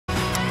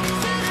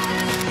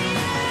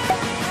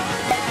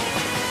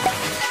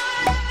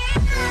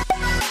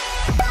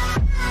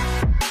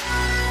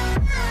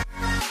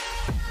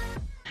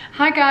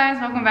Hi guys,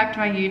 welcome back to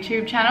my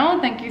YouTube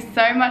channel. Thank you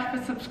so much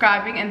for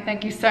subscribing and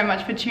thank you so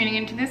much for tuning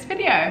into this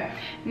video.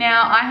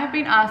 Now, I have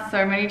been asked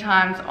so many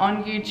times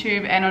on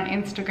YouTube and on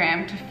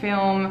Instagram to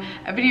film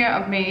a video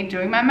of me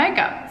doing my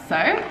makeup. So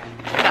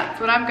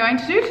that's what I'm going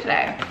to do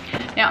today.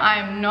 Now, I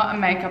am not a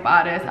makeup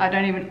artist. I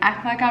don't even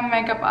act like I'm a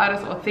makeup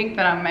artist or think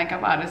that I'm a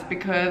makeup artist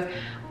because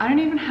I don't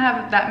even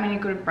have that many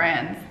good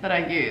brands that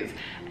I use.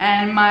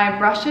 And my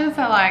brushes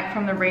are like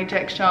from the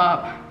Reject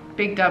Shop,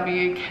 Big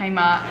W,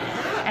 Kmart,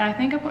 and I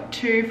think I've got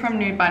two from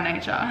Nude by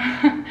Nature.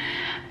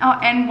 Oh,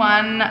 and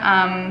one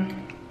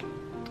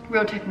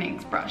Real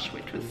Techniques brush,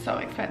 which was so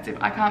expensive.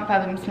 I can't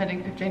fathom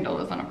spending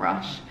 $15 on a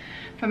brush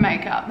for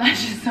makeup.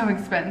 That's just so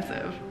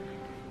expensive.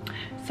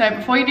 So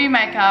before you do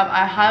makeup,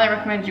 I highly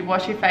recommend you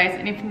wash your face,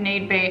 and if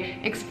need be,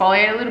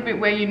 exfoliate a little bit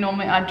where you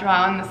normally are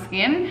dry on the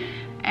skin.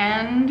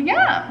 And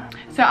yeah,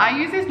 so I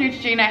use this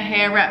Neutrogena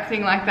hair wrap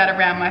thing like that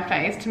around my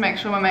face to make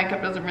sure my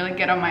makeup doesn't really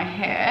get on my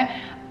hair.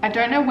 I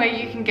don't know where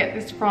you can get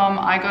this from.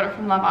 I got it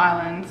from Love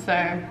Island, so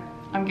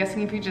I'm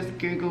guessing if you just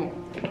Google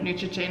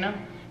Neutrogena,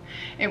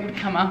 it would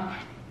come up.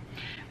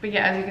 But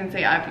yeah, as you can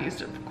see, I've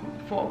used it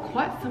for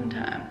quite some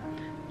time.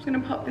 I'm just gonna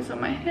pop this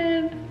on my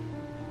head.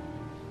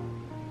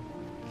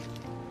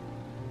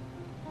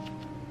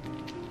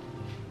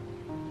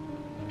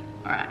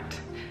 All right,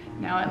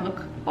 now I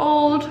look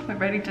bold. We're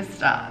ready to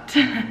start.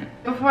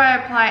 Before I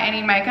apply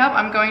any makeup,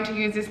 I'm going to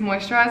use this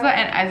moisturizer,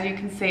 and as you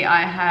can see,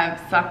 I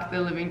have sucked the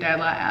living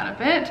daylight out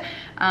of it.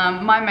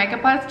 My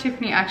makeup artist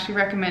Tiffany actually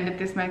recommended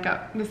this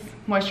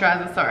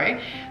moisturizer,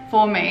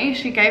 for me.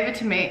 She gave it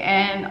to me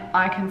and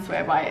I can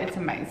swear by it. It's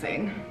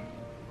amazing.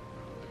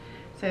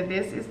 So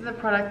this is the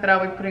product that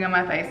I'll be putting on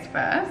my face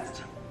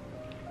first.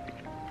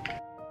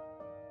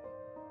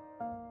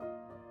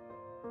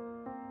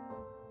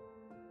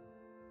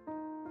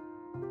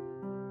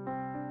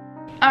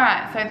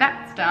 Alright, so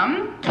that's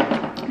done.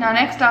 Now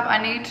next up,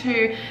 I need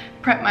to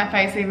prep my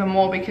face even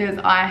more because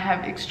I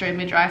have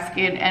extremely dry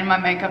skin and my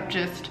makeup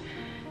just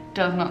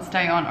does not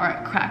stay on, or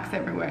it cracks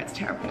everywhere. It's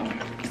terrible.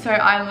 So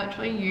I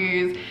literally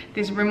use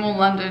this Rimmel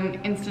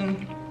London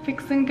Instant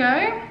Fix and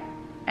Go,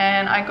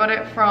 and I got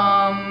it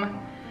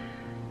from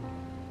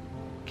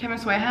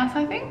Chemist Warehouse,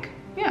 I think.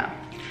 Yeah.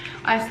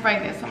 I spray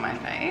this on my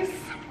face.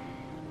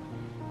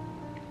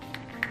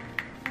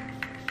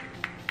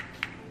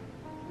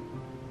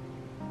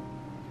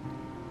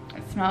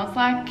 Smells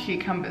like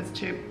cucumbers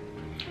too.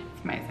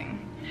 It's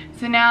amazing.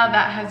 So now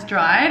that has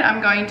dried,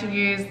 I'm going to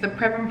use the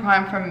Prep and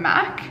Prime from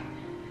MAC.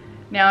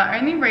 Now, I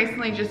only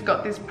recently just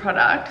got this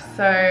product,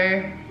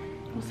 so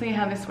we'll see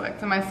how this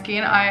works on my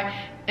skin.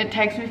 It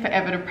takes me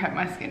forever to prep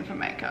my skin for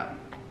makeup.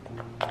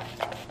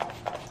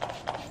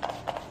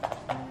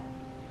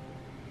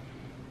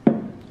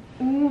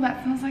 Ooh,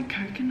 that smells like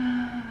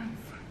coconuts.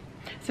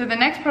 So the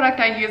next product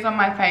I use on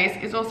my face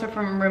is also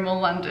from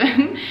Rimmel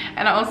London,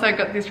 and I also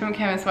got this from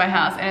Chemist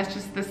Warehouse, and it's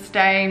just the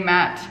Stay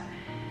Matte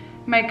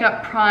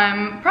Makeup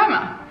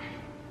Primer.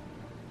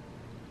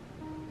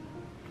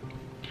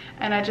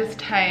 And I just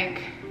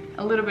take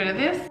a little bit of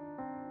this.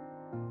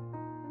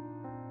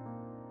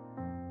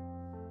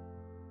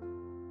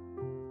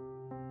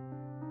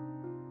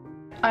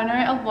 I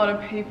know a lot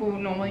of people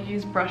normally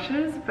use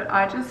brushes, but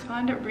I just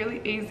find it really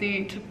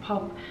easy to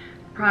pop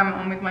primer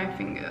on with my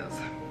fingers.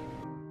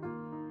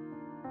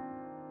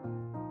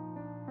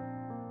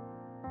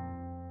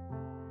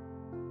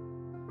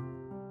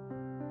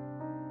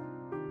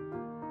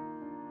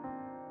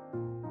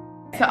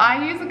 So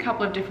I use a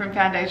couple of different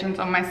foundations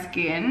on my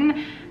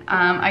skin.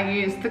 I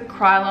use the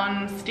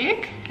Krylon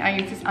stick. I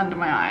use this under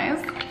my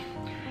eyes.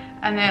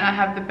 And then I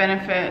have the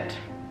Benefit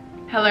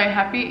Hello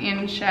Happy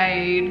in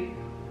shade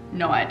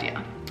No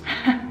Idea.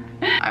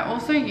 I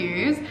also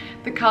use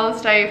the Color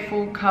Stay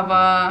Full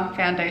Cover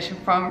foundation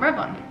from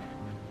Revlon.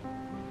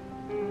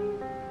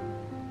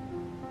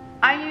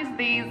 I use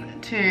these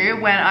too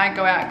when I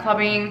go out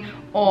clubbing,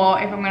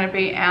 or if I'm going to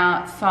be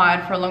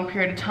outside for a long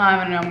period of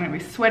time and I'm going to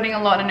be sweating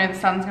a lot. I know the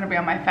sun's going to be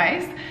on my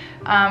face,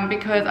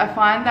 because I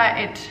find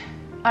that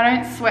I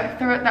don't sweat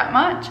through it that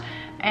much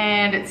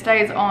and it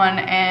stays on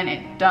and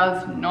it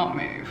does not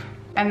move.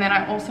 And then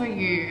I also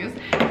use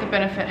the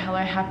Benefit Hello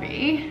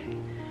Happy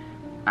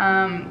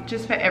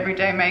just for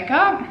everyday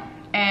makeup,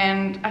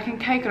 and I can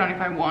cake it on if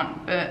I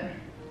want, but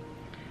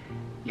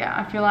yeah,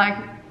 I feel like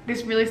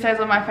this really stays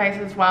on my face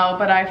as well,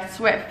 but I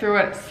sweat through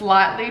it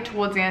slightly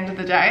towards the end of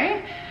the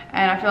day,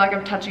 and I feel like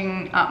I'm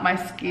touching up my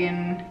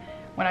skin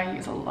when I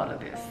use a lot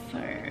of this. So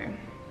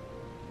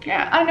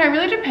yeah, I don't know, it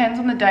really depends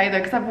on the day though,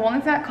 because I've worn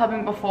this out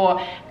clubbing before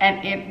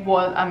and it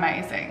was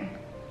amazing.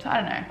 So I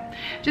don't know,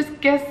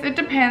 just guess it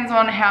depends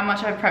on how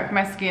much I've prepped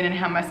my skin and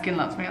how my skin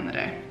loves me on the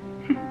day.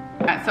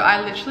 Right, so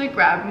I literally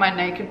grabbed my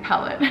Naked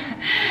palette,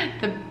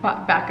 the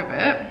back of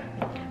it,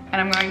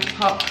 and I'm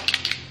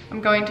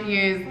going to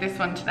use this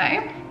one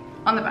today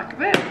on the back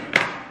of it.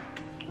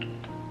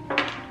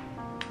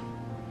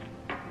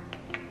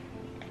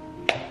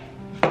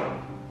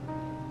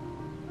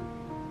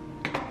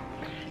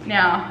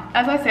 Now,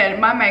 as I said,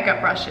 my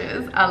makeup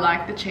brushes are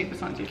like the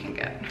cheapest ones you can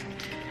get.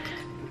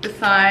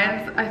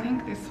 besides, I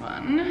think this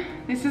one.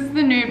 This is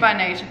the Nude by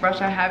Nature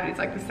brush I have. It's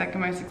like the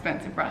second most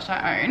expensive brush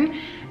I own.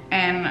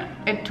 And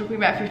it took me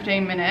about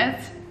 15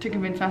 minutes to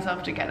convince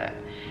myself to get it.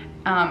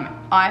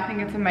 I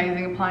think it's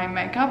amazing applying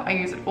makeup. I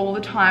use it all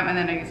the time, and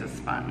then I use a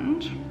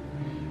sponge.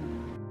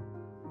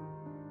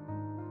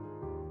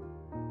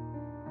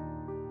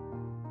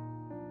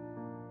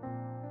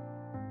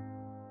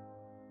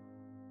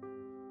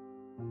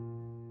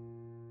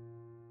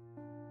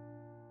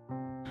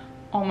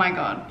 Oh my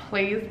god,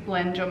 please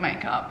blend your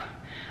makeup.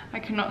 I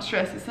cannot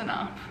stress this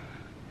enough.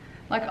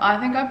 Like, I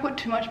think I put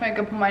too much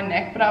makeup on my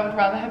neck, but I would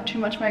rather have too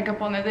much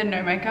makeup on there than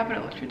no makeup, and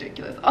it looks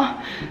ridiculous.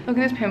 Oh, look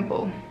at this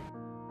pimple.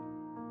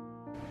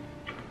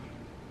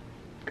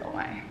 Go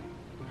away.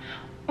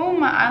 Oh,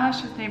 my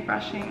eyelashes need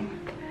brushing.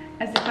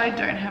 As if I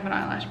don't have an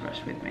eyelash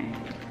brush with me.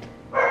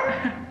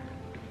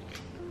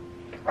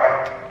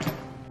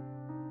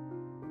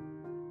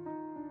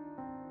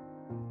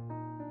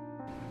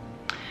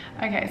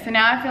 Okay, so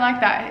now I feel like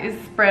that is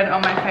spread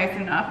on my face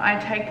enough. I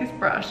take this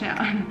brush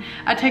now,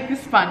 I take this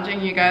sponge,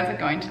 and you guys are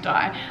going to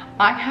die.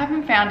 I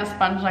haven't found a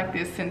sponge like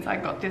this since I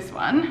got this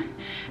one,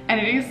 and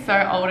it is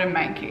so old and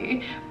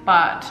manky,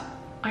 but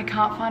I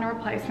can't find a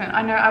replacement.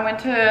 I know I went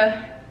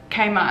to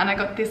Kmart and I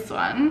got this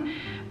one,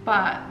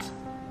 but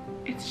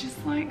it's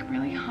just like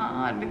really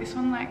hard with this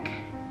one, like,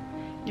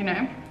 you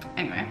know.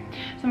 Anyway,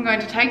 so I'm going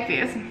to take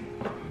this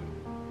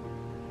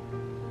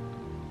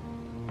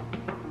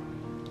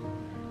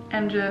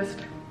and just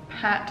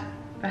pat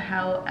the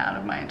hell out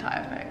of my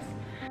entire face.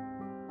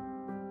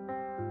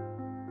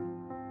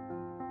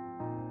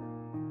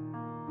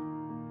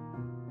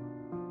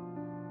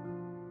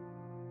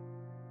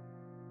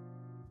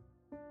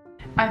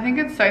 I think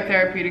it's so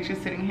therapeutic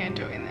just sitting here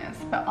doing this,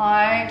 but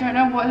I don't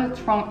know what's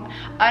wrong.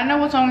 I don't know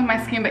what's wrong with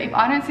my skin, but if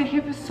I don't sit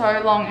here for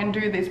so long and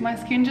do this, my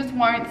skin just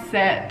won't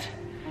set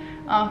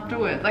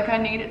afterwards. Like, I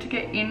need it to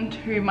get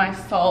into my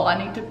soul. I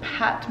need to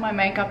pat my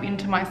makeup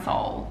into my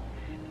soul.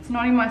 It's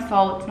not in my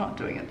soul, it's not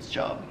doing its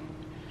job.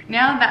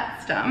 Now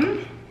that's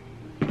done,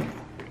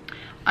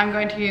 I'm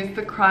going to use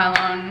the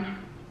Krylon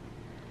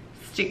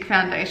stick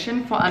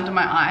foundation for under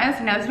my eyes.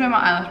 Now this is where my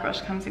eyelash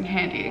brush comes in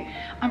handy.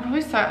 I'm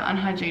probably so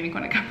unhygienic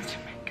when it comes to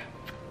makeup.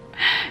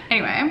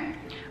 Anyway,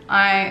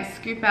 I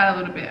scoop out a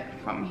little bit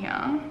from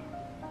here,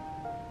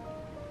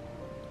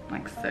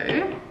 like so.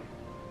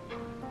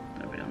 A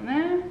little bit on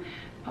there,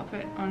 pop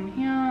it on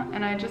here,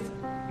 and I just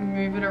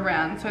move it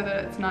around so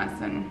that it's nice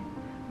and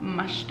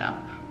mushed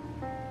up.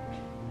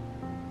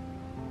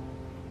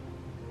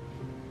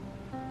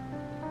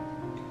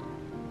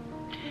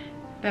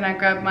 Then I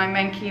grab my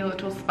manky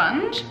little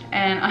sponge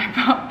and I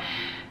pop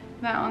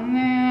that on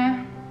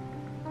there.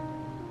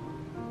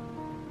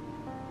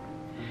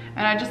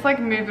 And I just like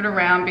move it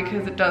around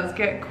because it does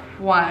get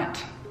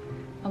quite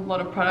a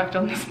lot of product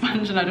on the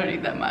sponge and I don't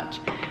need that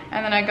much.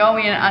 And then I go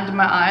in under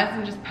my eyes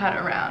and just pat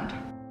it around.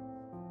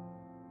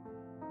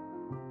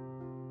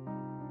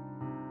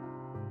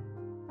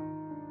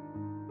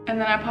 And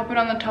then I pop it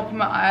on the top of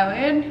my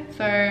eyelid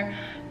so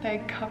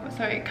it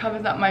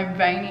covers up my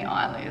veiny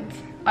eyelids.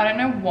 I don't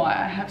know why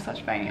I have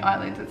such veiny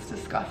eyelids, it's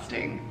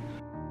disgusting.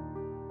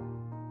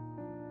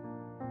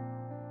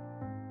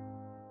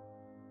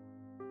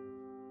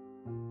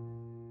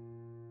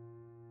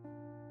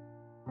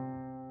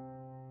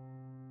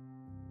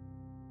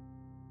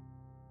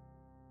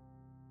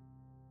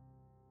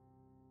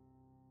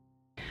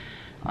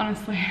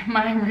 Honestly,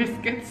 my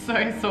wrist gets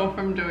so sore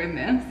from doing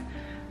this,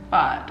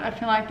 but I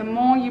feel like the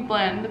more you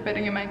blend, the better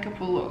your makeup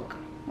will look.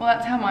 Well,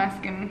 that's how my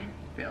skin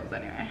feels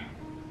anyway.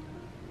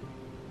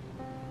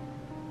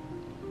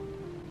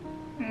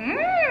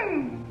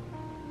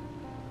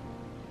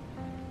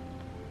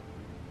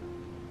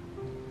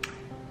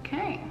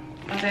 Okay,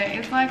 there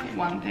is like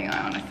one thing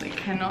I honestly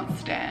cannot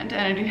stand,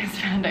 and it is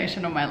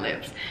foundation on my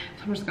lips.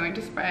 So I'm just going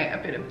to spray a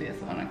bit of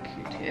this on a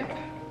Q-tip.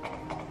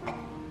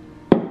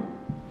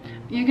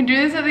 You can do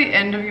this at the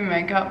end of your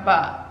makeup,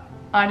 but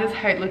I just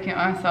hate looking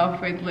at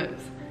myself with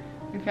lips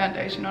with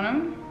foundation on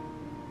them.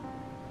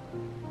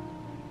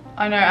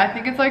 I know, I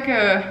think it's like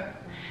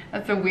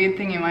that's a weird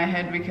thing in my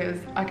head because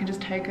I can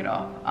just take it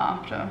off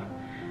after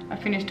I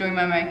finish doing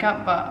my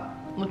makeup, but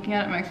looking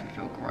at it makes me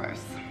feel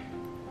gross.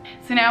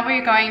 So now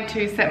we're going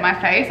to set my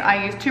face.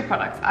 I use two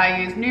products.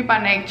 I use Nude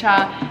by Nature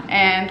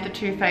and the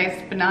Too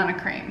Faced Banana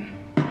Cream.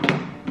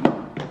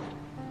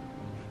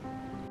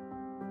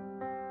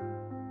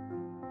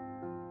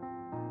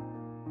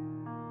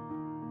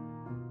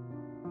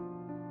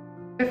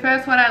 So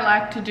first what I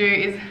like to do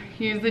is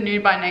use the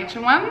Nude by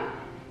Nature one.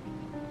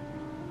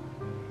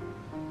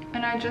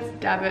 And I just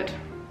dab it.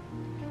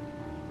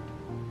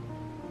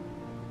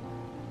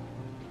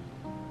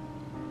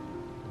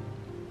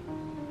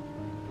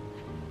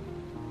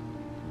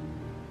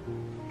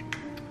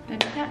 Then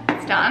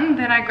that's done.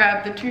 Then I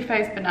grab the Too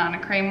Faced Banana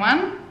Cream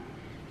one.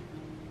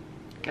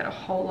 Get a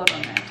whole lot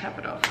on there, tap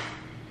it off.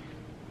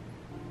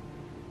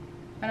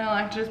 And I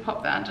like to just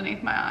pop that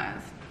underneath my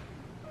eyes.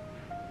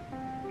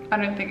 I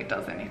don't think it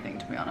does anything,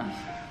 to be honest.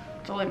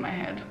 It's all in my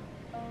head.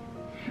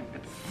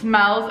 It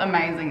smells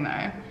amazing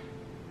though.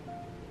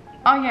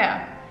 Oh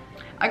yeah,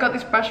 I got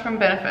this brush from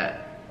Benefit.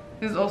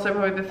 This is also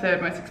probably the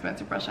third most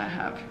expensive brush I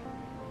have.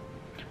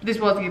 But this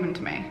was given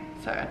to me,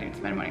 so I didn't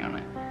spend money on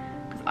it.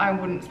 Because I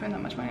wouldn't spend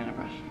that much money on a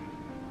brush.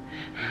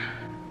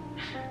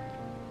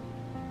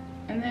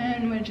 And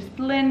then we're just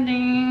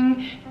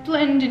blending.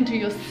 Blend into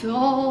your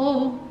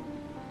soul.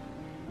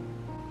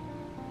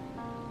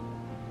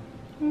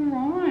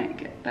 Alright,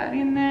 get that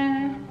in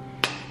there.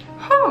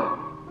 Whew.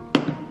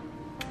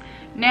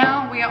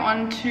 Now we are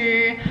on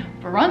to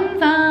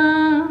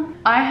bronzer.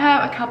 I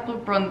have a couple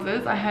of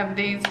bronzers. I have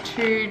these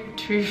two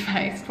Too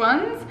Faced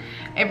ones.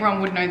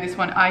 Everyone would know this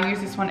one. I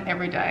use this one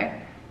every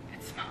day.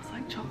 It smells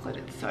like chocolate,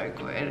 it's so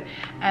good.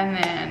 And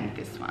then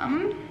this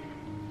one.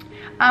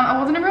 I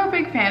wasn't a real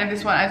big fan of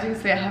this one. As you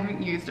can see, I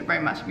haven't used it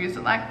very much. I've used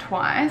it like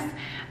twice.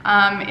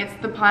 It's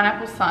the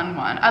Pineapple Sun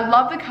one. I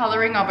love the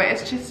colouring of it.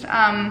 It's just,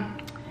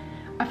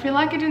 I feel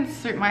like it didn't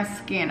suit my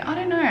skin. I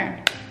don't know.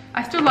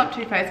 I still love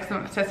Too Faced because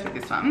I'm obsessed with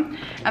this one.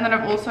 And then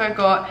I've also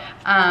got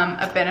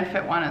a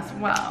Benefit one as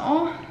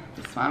well.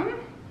 This one.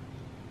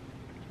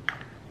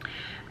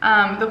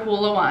 The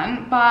Hoola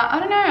one. But I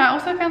don't know, I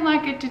also found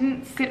like it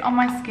didn't sit on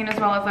my skin as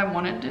well as I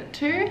wanted it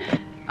to.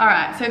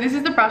 Alright, so this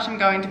is the brush I'm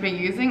going to be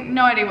using.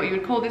 No idea what you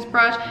would call this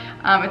brush.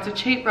 It's a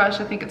cheap brush.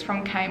 I think it's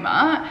from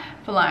Kmart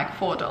for like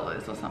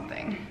 $4 or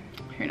something.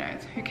 Who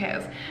knows? Who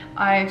cares?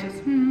 I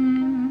just...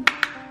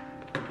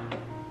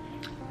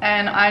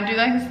 And I do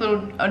like this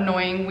little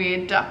annoying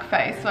weird duck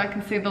face, so I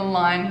can see the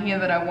line here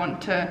that I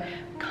want to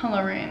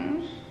colour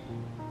in.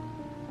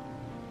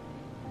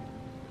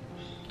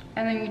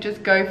 And then you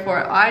just go for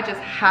it. I just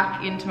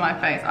hack into my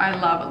face. I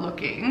love it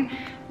looking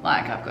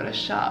like I've got a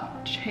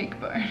sharp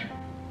cheekbone.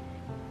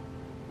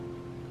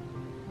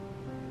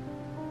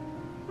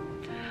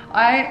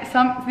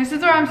 This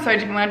is where I'm so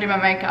different when I do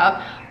my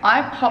makeup.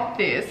 I pop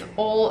this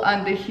all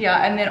under here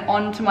and then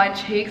onto my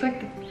cheeks,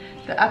 like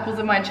the apples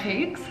of my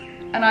cheeks.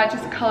 And I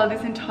just colour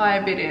this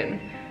entire bit in.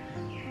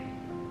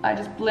 I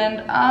just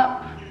blend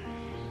up,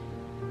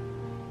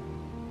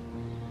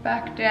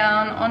 back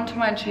down onto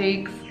my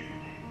cheeks,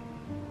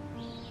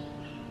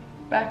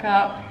 back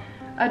up.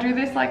 I do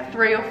this like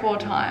 3 or 4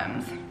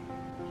 times.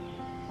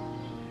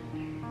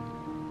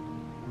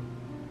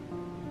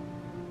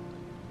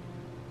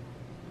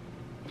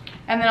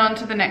 And then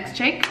onto the next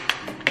cheek.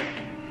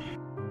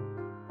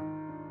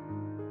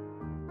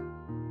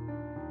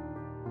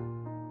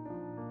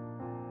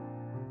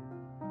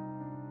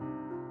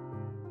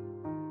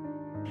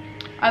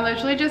 I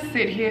literally just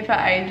sit here for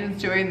ages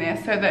doing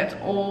this so that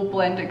it's all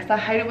blended, because I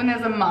hate it when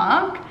there's a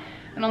mark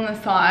and on the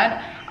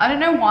side. I don't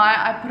know why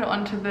I put it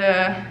onto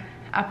the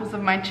apples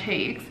of my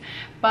cheeks,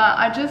 but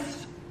I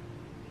just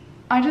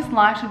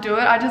like to do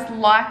it. I just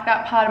like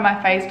that part of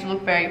my face to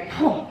look very,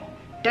 oh,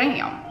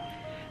 damn.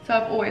 So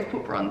I've always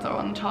put bronzer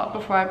on top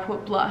before I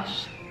put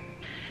blush.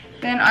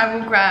 Then I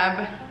will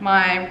grab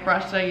my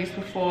brush that I used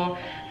before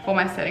for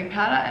my setting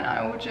powder and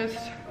I will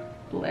just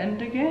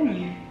blend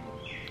again.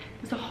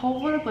 There's a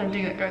whole lot of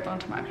blending that goes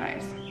onto my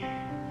face.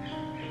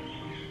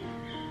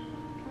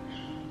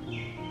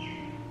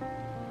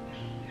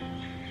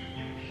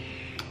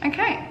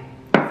 Okay,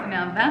 so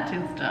now that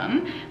is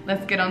done,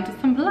 let's get on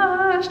to some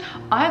blush.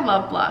 I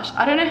love blush.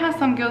 I don't know how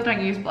some girls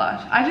don't use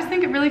blush. I just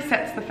think it really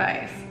sets the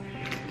face.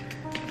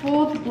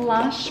 For the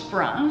blush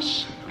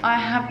brush, I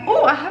have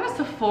a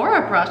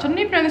Sephora brush. I didn't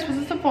even know this was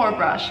a Sephora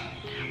brush.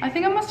 I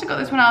think I must have got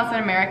this when I was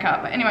in America.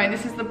 But anyway,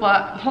 this is the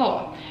blush.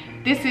 Oh,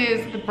 this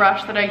is the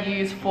brush that I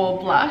use for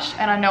blush.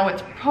 And I know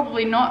it's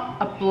probably not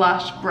a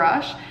blush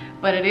brush,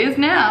 but it is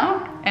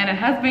now. And it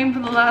has been for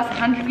the last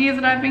 100 years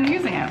that I've been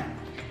using it.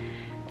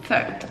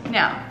 So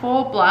now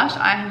for blush,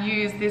 I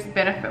use this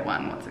Benefit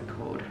one. What's it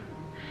called?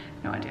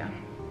 No idea.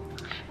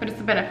 But it's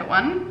the Benefit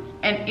one.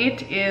 And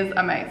it is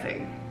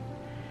amazing.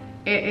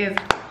 It is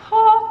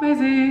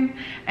amazing.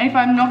 And if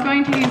I'm not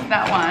going to use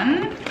that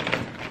one,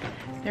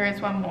 there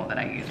is one more that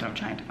I use, but I'm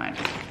trying to find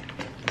it.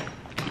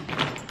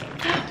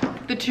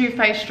 The Too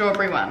Faced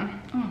Strawberry one.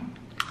 Oh.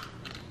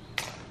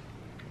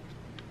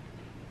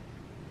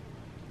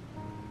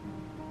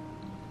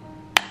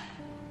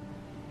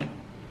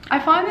 I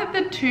find that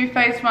the Too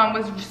Faced one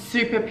was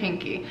super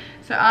pinky.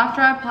 So after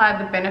I applied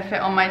the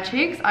Benefit on my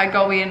cheeks, I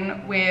go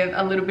in with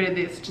a little bit of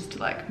this just to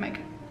like make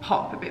it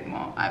pop a bit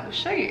more. I will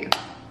show you.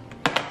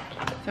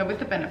 So with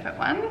the Benefit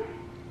one,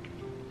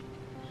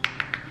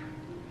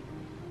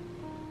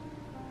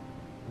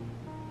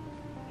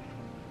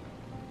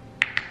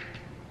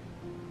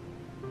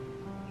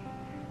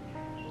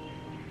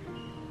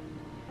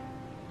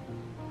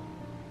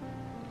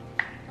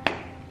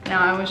 now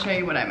I will show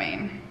you what I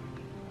mean.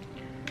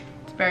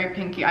 It's very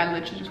pinky. I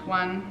literally just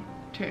 1,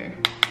 2,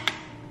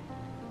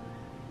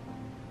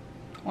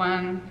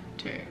 1,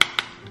 2.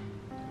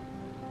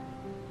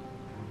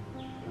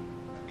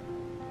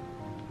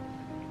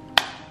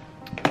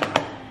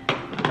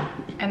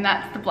 And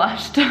that's the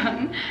blush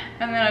done.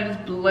 And then I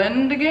just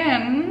blend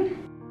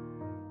again.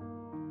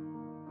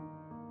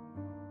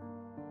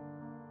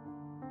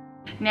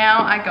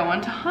 Now I go on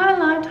to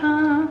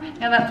highlighter.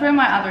 Now that's where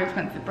my other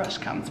expensive brush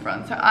comes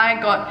from. So I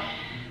got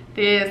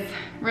this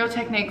Real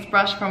Techniques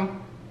brush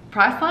from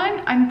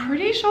Priceline. I'm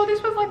pretty sure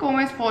this was like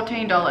almost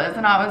 $14,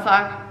 and I was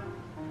like,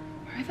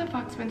 who the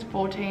fuck spends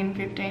 $14,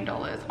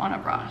 $15 on a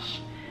brush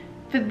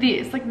for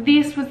this? Like,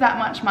 this was that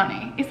much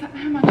money. Is that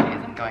how much it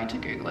is? I'm going to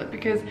Google it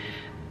because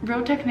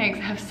Real Techniques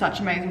have such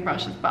amazing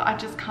brushes, but I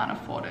just can't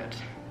afford it.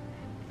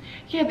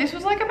 Yeah, this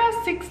was like about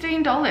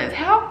 $16.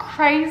 How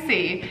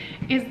crazy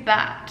is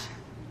that?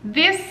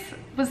 This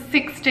was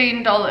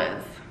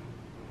 $16.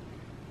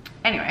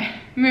 Anyway,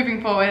 moving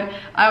forward,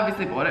 I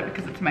obviously bought it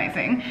because it's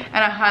amazing and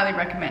I highly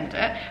recommend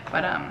it,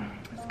 but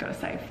just gotta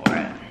save for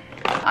it.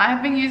 I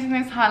have been using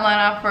this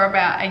highlighter for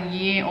about a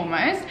year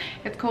almost.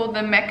 It's called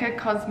the Mecca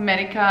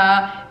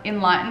Cosmetica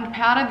Enlightened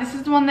Powder. This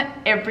is the one that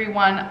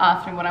everyone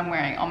asks me what I'm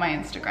wearing on my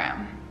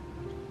Instagram.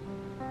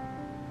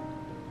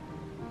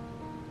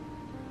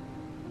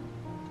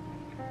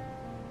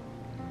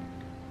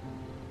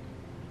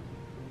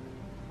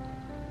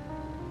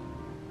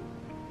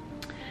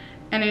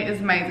 And it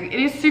is amazing. It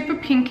is super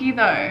pinky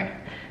though,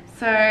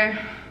 so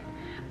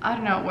I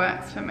don't know, it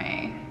works for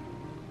me.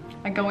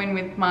 I go in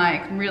with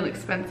my real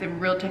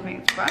expensive Real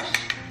Techniques brush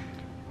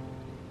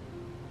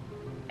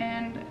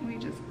and we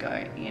just go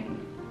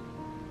in.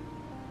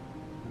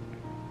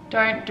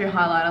 Don't do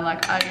highlighter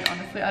like I do,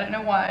 honestly. I don't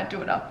know why I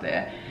do it up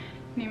there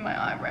near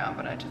my eyebrow,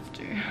 but I just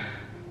do.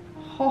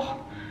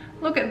 Oh,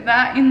 look at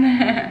that in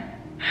there.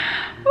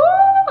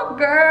 Woo,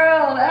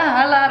 girl, that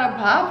highlighter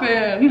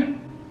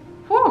popping.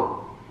 Woo.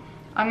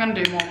 I'm gonna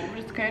do more.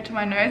 We'll just go to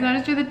my nose. I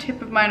just do the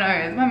tip of my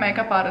nose. My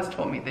makeup artist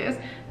taught me this.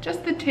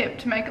 Just the tip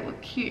to make it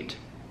look cute.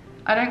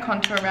 I don't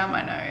contour around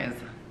my nose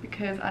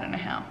because I don't know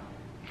how.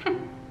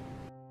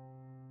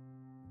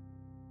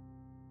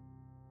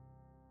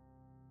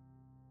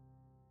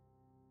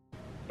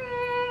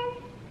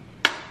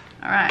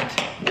 All right,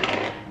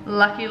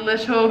 lucky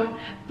little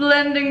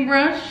blending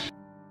brush.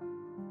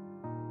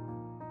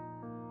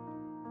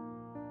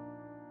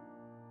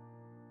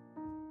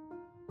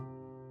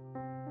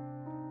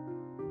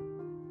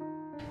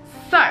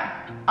 So,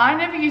 I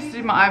never used to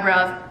do my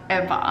eyebrows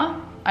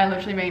ever. I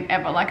literally mean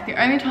ever. Like,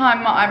 the only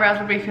time my eyebrows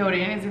would be filled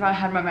in is if I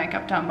had my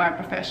makeup done by a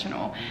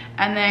professional.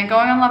 And then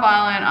going on Love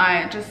Island,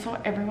 I just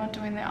saw everyone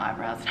doing their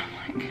eyebrows and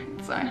I'm like,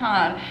 it's so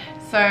hard.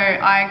 So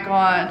I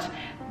got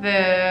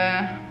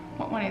the,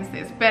 what one is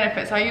this?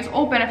 Benefit. So I use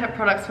all Benefit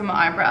products for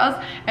my eyebrows,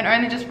 and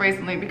only just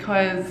recently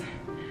because,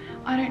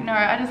 I don't know,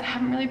 I just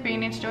haven't really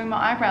been into doing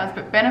my eyebrows,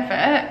 but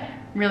Benefit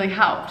really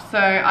helped. So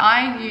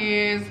I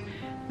use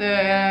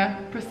the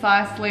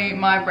Precisely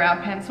My Brow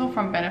Pencil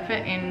from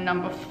Benefit in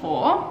number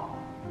 4.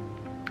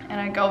 And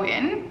I go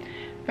in.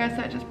 First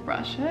I just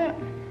brush it.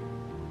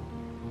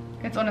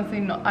 It's honestly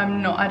not, I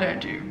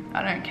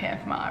don't care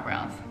for my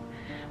eyebrows.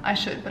 I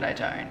should, but I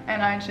don't.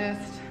 And I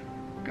just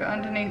go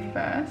underneath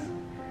first.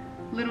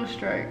 Little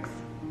strokes.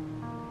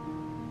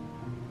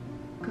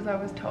 Because I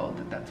was told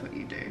that that's what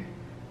you do.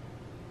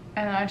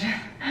 And I just...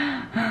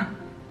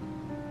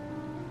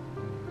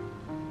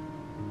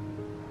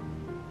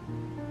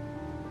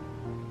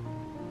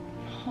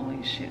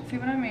 Holy shit, see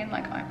what I mean?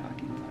 Like, I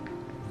fucking suck at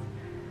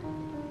this.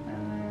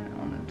 And then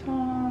on the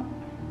top.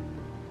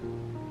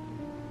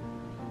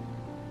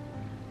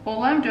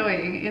 All I'm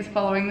doing is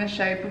following the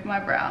shape of my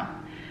brow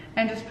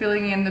and just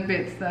filling in the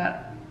bits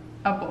that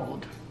are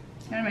bald.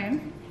 You know what I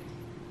mean?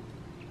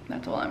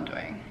 That's all I'm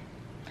doing.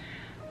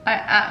 I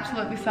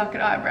absolutely suck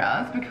at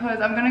eyebrows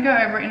because I'm gonna go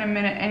over it in a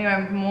minute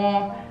anyway with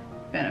more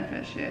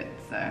Benefit shit,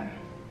 so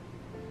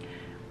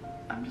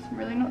I'm just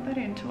really not that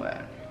into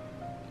it.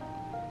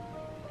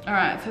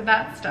 Alright, so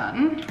that's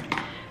done.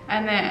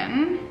 And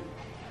then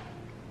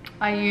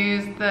I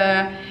use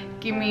the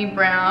Gimme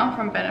Brow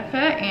from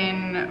Benefit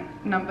in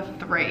number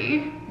 3,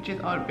 which is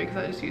odd because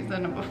I just use the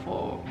number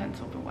 4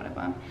 pencil for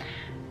whatever.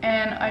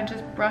 And I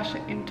just brush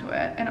it into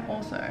it. And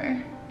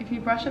also, if you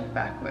brush it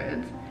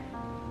backwards,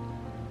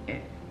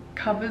 it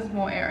covers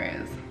more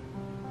areas.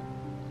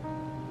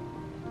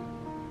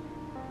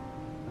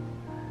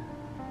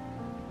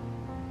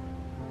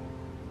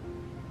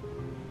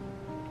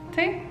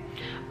 See?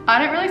 I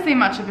don't really see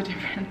much of a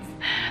difference.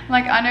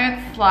 Like, I know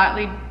it's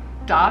slightly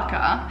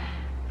darker,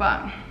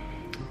 but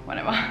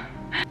whatever.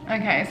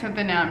 Okay, so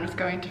then now I'm just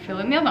going to fill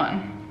in the other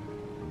one.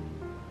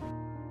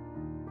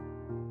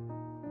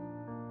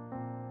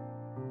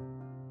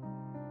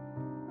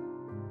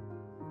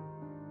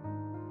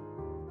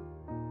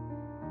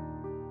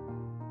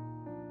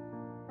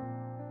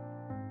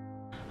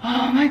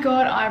 Oh my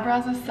god,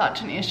 eyebrows are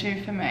such an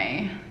issue for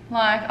me.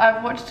 Like,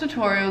 I've watched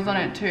tutorials on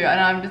it too,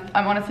 and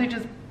I'm honestly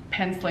just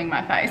penciling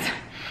my face.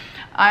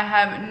 I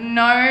have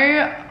no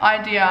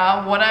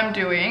idea what I'm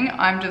doing.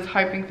 I'm just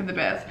hoping for the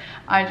best.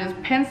 I just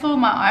pencil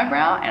my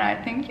eyebrow and I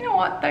think, you know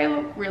what, they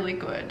look really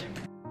good.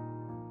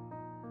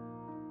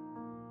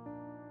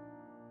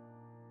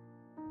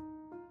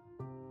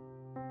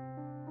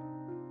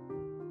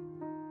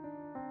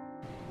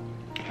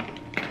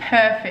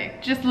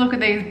 Perfect. Just look at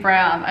these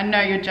brows. I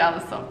know you're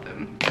jealous of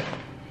them.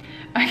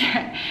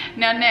 Okay,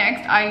 now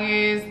next I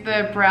use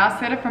the brow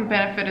setter from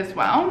Benefit as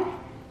well.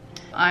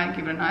 I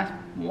give it a nice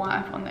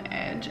wipe on the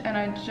edge and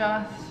I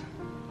just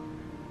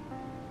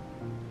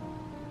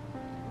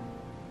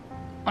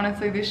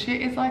Honestly, this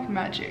shit is like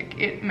magic.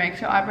 It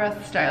makes your eyebrows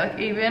stay, like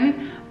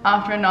even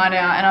after a night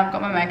out and I've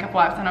got my makeup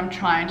wipes and I'm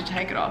trying to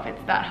take it off,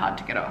 it's that hard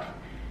to get off.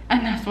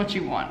 And that's what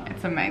you want.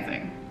 It's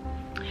amazing.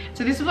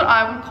 So this is what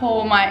I would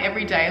call my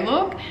everyday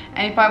look,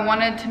 and if I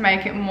wanted to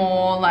make it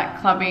more like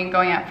clubbing,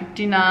 going out for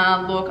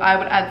dinner look, I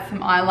would add some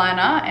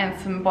eyeliner and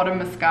some bottom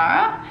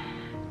mascara.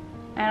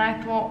 And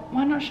I thought,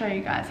 why not show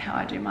you guys how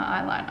I do my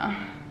eyeliner?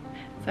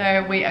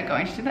 So we are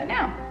going to do that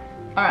now.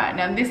 All right,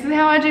 now this is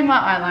how I do my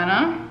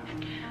eyeliner.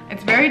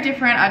 It's very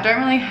different. I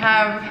don't really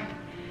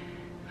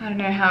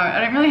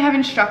have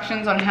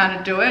instructions on how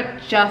to do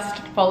it, just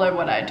follow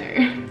what I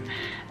do.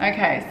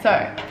 Okay, so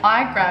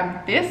I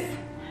grab this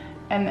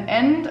and the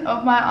end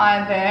of my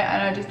eye there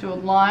and I just do a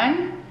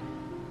line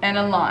and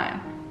a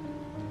line.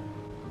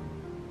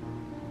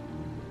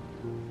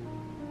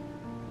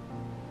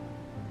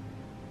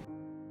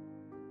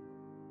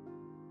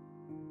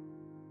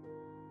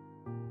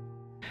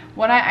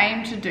 What I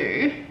aim to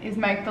do is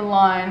make the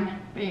line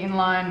be in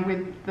line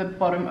with the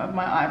bottom of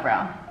my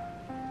eyebrow.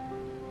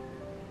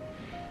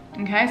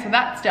 Okay, so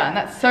that's done.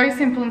 That's so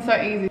simple and so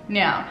easy.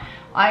 Now,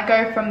 I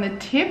go from the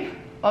tip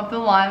of the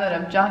line that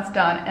I've just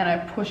done and I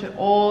push it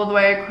all the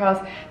way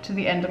across to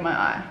the end of my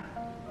eye.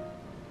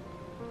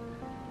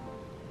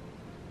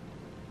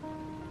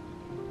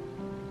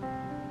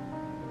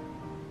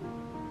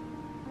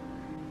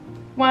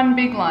 One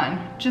big line,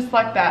 just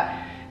like that.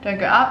 Don't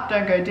go up,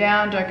 don't go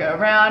down, don't go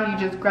around.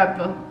 You just grab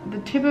the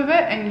tip of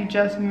it and you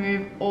just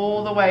move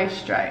all the way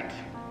straight.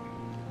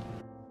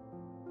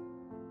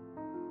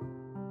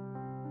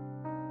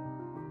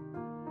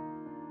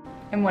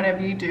 And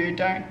whatever you do,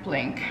 don't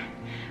blink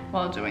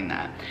while doing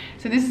that.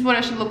 So this is what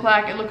it should look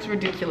like. It looks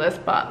ridiculous,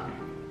 but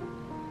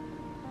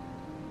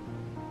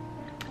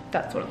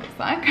that's what it looks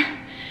like.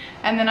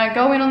 And then I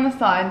go in on the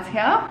sides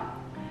here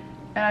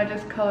and I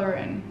just color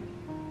in.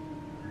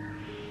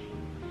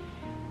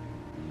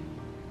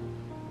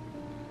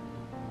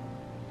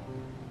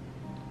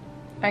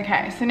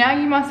 Okay, so now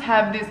you must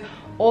have this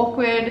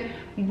awkward,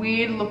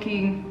 weird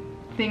looking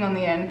thing on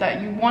the end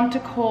that you want to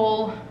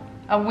call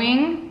a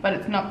wing, but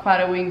it's not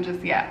quite a wing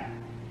just yet.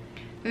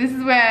 So this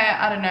is where,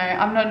 I don't know,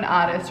 I'm not an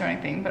artist or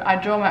anything, but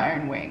I draw my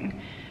own wing.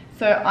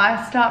 So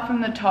I start from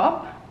the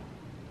top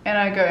and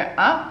I go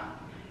up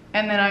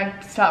and then I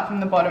start from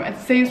the bottom. It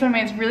seems what I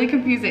mean, it's really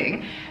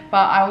confusing, but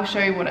I will show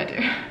you what I do.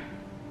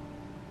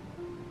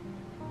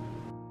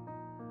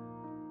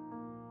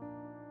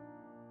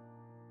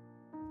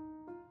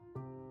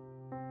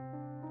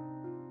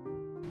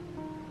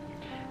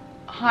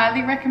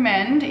 Highly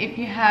recommend, if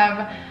you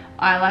have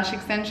eyelash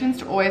extensions,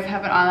 to always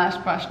have an eyelash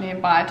brush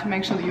nearby to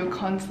make sure that you're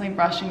constantly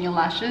brushing your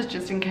lashes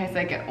just in case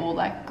they get all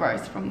like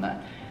gross from the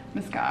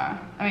mascara,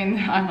 the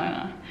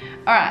eyeliner.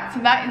 Alright,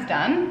 so that is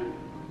done.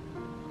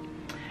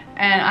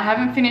 And I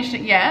haven't finished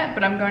it yet,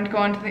 but I'm going to go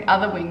on to the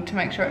other wing to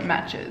make sure it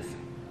matches.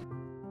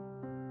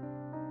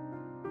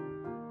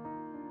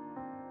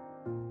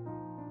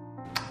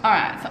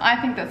 Alright, so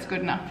I think that's good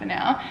enough for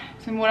now.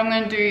 So what I'm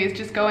going to do is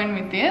just go in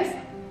with this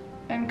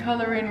and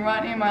color in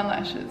right near my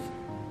lashes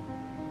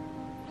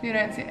so you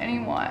don't see any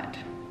white.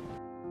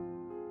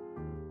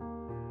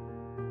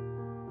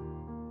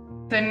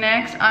 So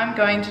next I'm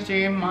going to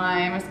do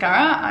my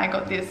mascara. I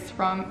got this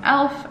from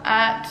Elf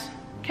at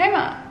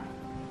Kmart.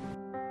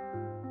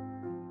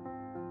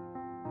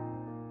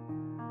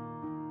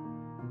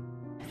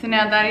 So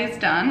now that is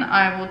done,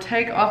 I will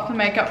take off the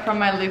makeup from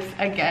my lips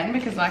again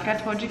because like I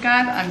told you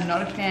guys, I'm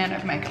not a fan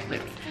of makeup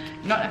lips.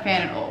 Not a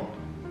fan at all.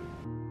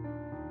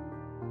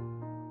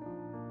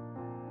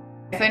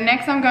 So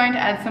next I'm going to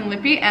add some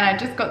lippy, and I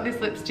just got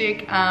this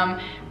lipstick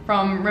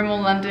from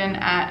Rimmel London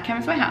at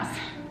Chemist Warehouse.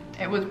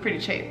 It was pretty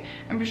cheap.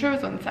 I'm pretty sure it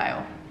was on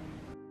sale.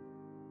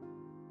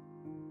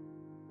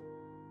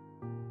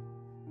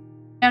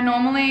 Now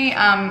normally,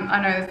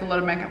 I know there's a lot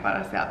of makeup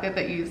artists out there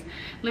that use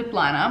lip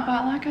liner,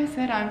 but like I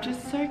said, I'm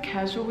just so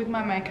casual with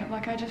my makeup,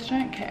 like I just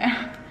don't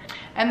care.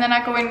 And then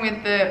I go in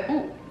with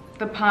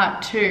the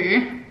part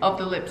 2 of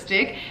the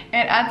lipstick. It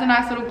adds a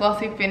nice little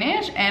glossy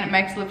finish and it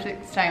makes the lipstick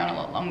stay on a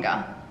lot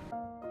longer.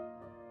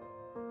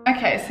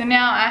 Okay, so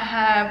now I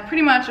have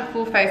pretty much a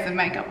full face of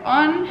makeup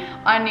on.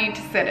 I need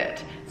to set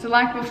it. So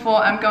like before,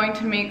 I'm going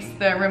to mix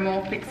the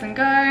Rimmel Fix and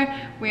Go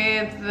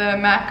with the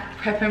MAC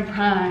Prep and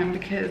Prime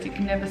because you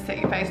can never set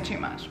your face too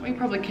much. Well, you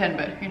probably can,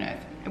 but who knows?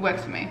 It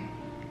works for me.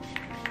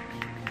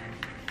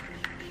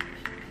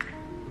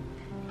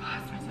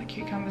 Oh, it smells like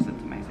cucumbers,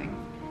 it's amazing.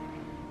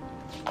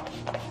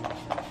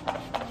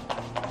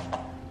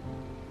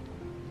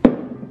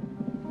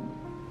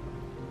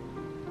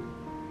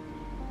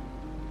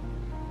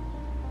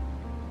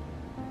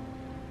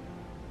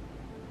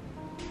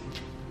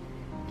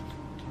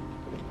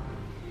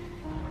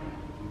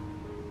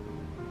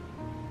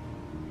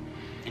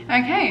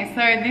 Okay,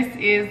 so this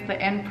is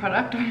the end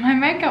product of my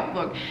makeup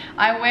look.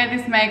 I wear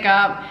this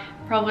makeup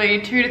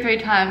probably 2 to 3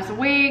 times a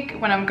week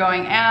when I'm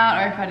going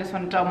out, or if I just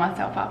want to doll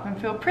myself up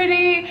and feel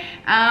pretty.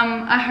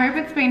 I hope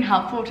it's been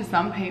helpful to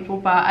some people,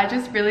 but I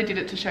just really did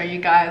it to show you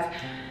guys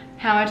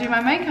how I do my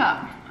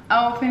makeup.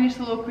 I will finish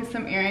the look with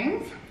some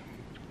earrings.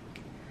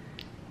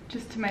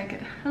 just to make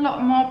it a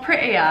lot more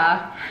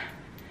prettier.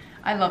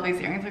 I love these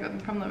earrings, I got them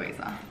from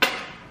Louisa.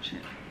 Shit.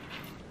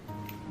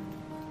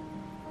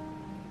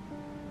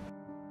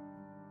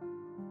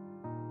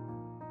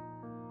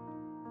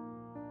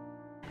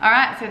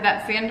 Alright, so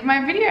that's the end of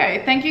my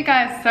video. Thank you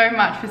guys so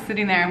much for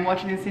sitting there and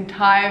watching this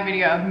entire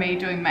video of me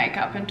doing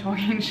makeup and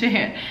talking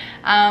shit.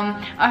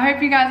 I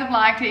hope you guys have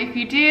liked it. If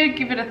you did,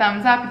 give it a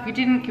thumbs up. If you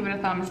didn't, give it a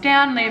thumbs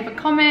down, leave a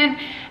comment.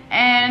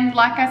 And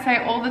like I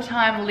say all the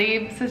time,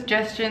 leave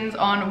suggestions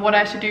on what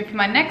I should do for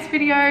my next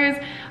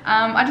videos.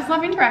 I just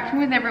love interacting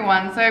with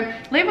everyone. So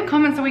leave a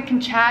comment so we can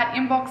chat,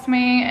 inbox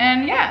me,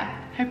 and yeah,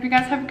 hope you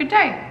guys have a good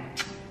day.